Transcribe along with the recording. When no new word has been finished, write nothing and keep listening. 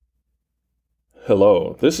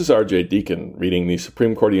Hello, this is R.J. Deacon reading the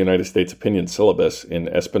Supreme Court of the United States opinion syllabus in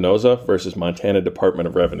Espinoza v. Montana Department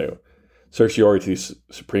of Revenue, certiorari to the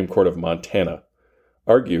Supreme Court of Montana,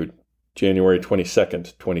 argued January 22,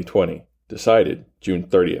 2020, decided June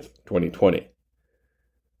 30, 2020.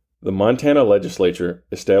 The Montana legislature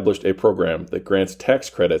established a program that grants tax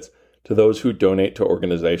credits to those who donate to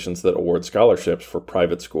organizations that award scholarships for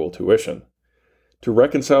private school tuition. To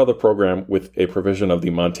reconcile the program with a provision of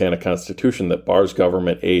the Montana Constitution that bars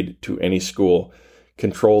government aid to any school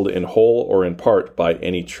controlled in whole or in part by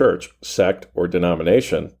any church, sect, or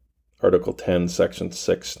denomination, Article 10, Section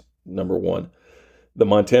 6, Number 1, the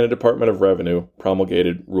Montana Department of Revenue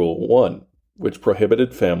promulgated Rule 1, which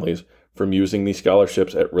prohibited families from using these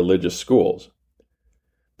scholarships at religious schools.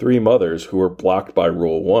 3 mothers who were blocked by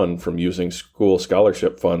Rule 1 from using school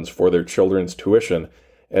scholarship funds for their children's tuition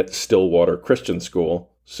at Stillwater Christian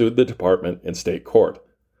School sued the department in state court,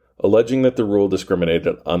 alleging that the rule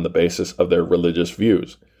discriminated on the basis of their religious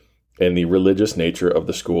views and the religious nature of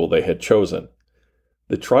the school they had chosen.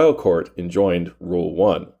 The trial court enjoined Rule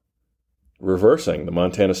 1. Reversing, the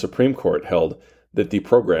Montana Supreme Court held that the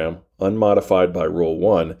program, unmodified by Rule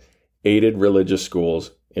 1, aided religious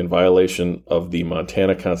schools in violation of the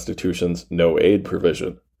Montana Constitution's no-aid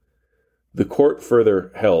provision. The court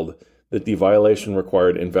further held that the violation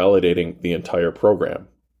required invalidating the entire program.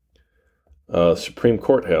 Supreme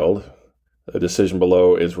Court held, the decision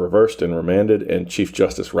below is reversed and remanded, and Chief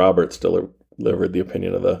Justice Roberts delivered the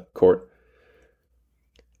opinion of the court.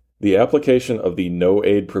 The application of the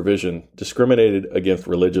no-aid provision discriminated against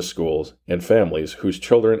religious schools and families whose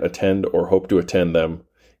children attend or hope to attend them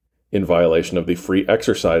in violation of the Free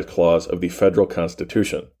Exercise Clause of the federal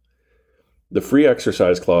Constitution. The Free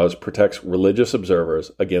Exercise Clause protects religious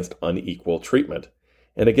observers against unequal treatment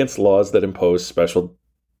and against laws that impose special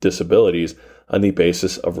disabilities on the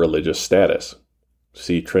basis of religious status.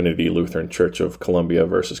 See Trinity Lutheran Church of Columbia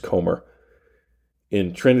versus Comer.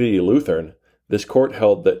 In Trinity Lutheran, this court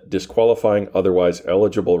held that disqualifying otherwise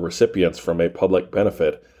eligible recipients from a public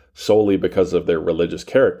benefit solely because of their religious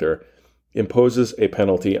character imposes a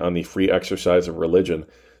penalty on the free exercise of religion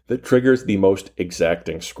that triggers the most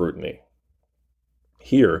exacting scrutiny.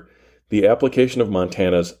 Here, the application of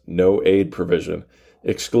Montana's no-aid provision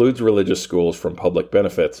excludes religious schools from public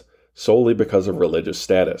benefits solely because of religious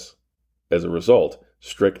status. As a result,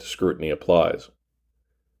 strict scrutiny applies.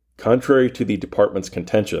 Contrary to the department's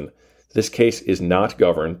contention, this case is not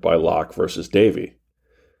governed by Locke versus Davey.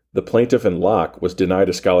 The plaintiff in Locke was denied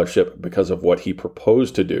a scholarship because of what he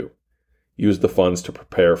proposed to do, use the funds to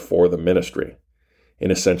prepare for the ministry, an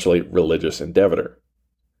essentially religious endeavor.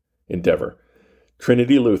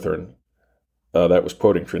 Trinity Lutheran, that was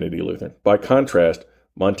quoting Trinity Lutheran. By contrast,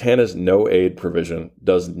 Montana's no-aid provision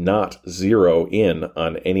does not zero in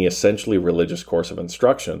on any essentially religious course of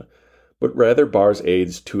instruction, but rather bars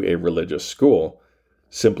aids to a religious school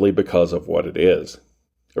simply because of what it is,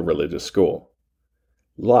 a religious school.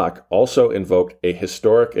 Locke also invoked a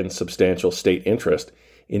historic and substantial state interest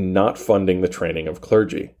in not funding the training of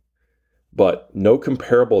clergy. But no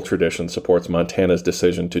comparable tradition supports Montana's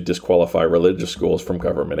decision to disqualify religious schools from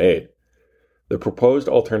government aid. The proposed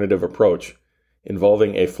alternative approach,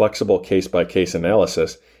 involving a flexible case-by-case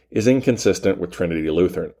analysis, is inconsistent with Trinity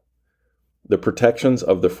Lutheran. The protections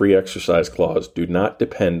of the Free Exercise Clause do not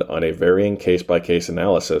depend on a varying case-by-case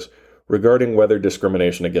analysis regarding whether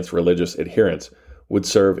discrimination against religious adherents would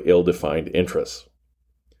serve ill-defined interests.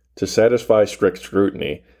 To satisfy strict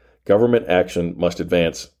scrutiny, government action must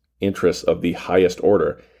advance interests of the highest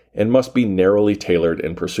order and must be narrowly tailored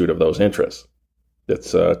in pursuit of those interests.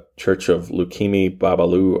 That's Church of Lukemi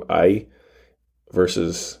Babalu Ai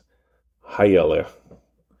versus Hayele.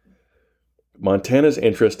 Montana's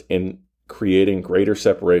interest in creating greater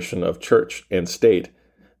separation of church and state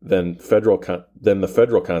than the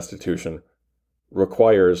federal Constitution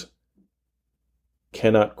requires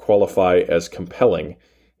cannot qualify as compelling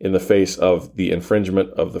in the face of the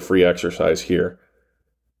infringement of the free exercise here.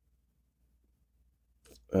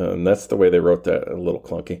 And that's the way they wrote that, a little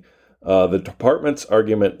clunky. The department's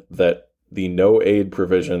argument that the no-aid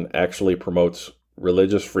provision actually promotes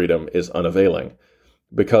religious freedom is unavailing,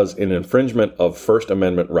 because an infringement of First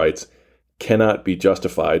Amendment rights cannot be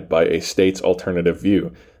justified by a state's alternative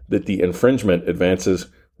view that the infringement advances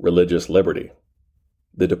religious liberty.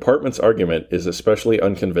 The department's argument is especially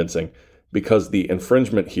unconvincing because the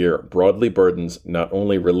infringement here broadly burdens not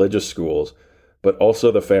only religious schools, but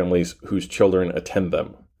also the families whose children attend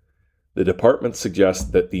them. The department suggests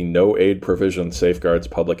that the no-aid provision safeguards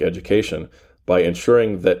public education by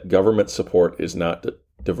ensuring that government support is not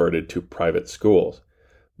diverted to private schools.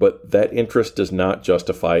 but that interest does not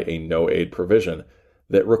justify a no-aid provision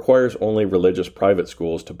that requires only religious private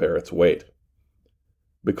schools to bear its weight.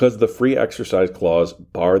 Because the Free Exercise Clause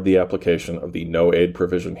barred the application of the no-aid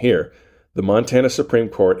provision here, the Montana Supreme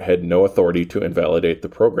Court had no authority to invalidate the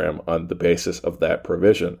program on the basis of that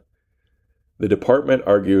provision. The department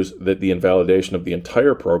argues that the invalidation of the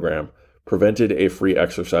entire program prevented a free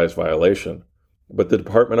exercise violation, but the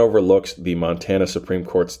department overlooks the Montana Supreme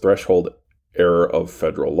Court's threshold error of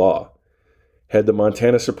federal law. Had the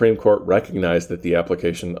Montana Supreme Court recognized that the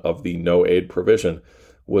application of the no-aid provision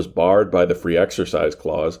was barred by the Free Exercise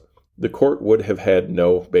Clause, the court would have had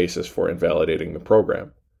no basis for invalidating the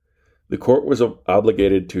program. The court was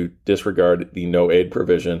obligated to disregard the no-aid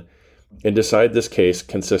provision and decide this case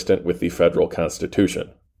consistent with the federal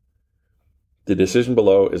Constitution. The decision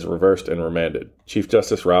below is reversed and remanded. Chief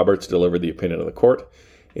Justice Roberts delivered the opinion of the court,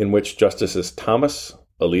 in which Justices Thomas,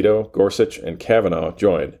 Alito, Gorsuch, and Kavanaugh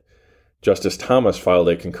joined. Justice Thomas filed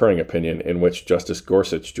a concurring opinion in which Justice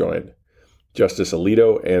Gorsuch joined. Justice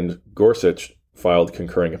Alito and Gorsuch filed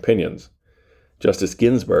concurring opinions. Justice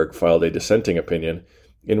Ginsburg filed a dissenting opinion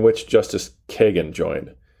in which Justice Kagan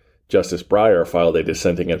joined. Justice Breyer filed a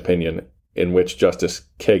dissenting opinion in which Justice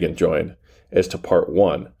Kagan joined. As to Part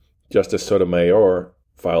 1, Justice Sotomayor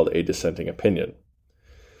filed a dissenting opinion.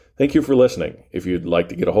 Thank you for listening. If you'd like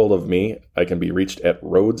to get a hold of me, I can be reached at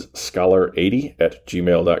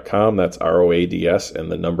rhodesscholar80@gmail.com. That's ROADS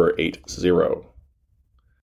and the number 80.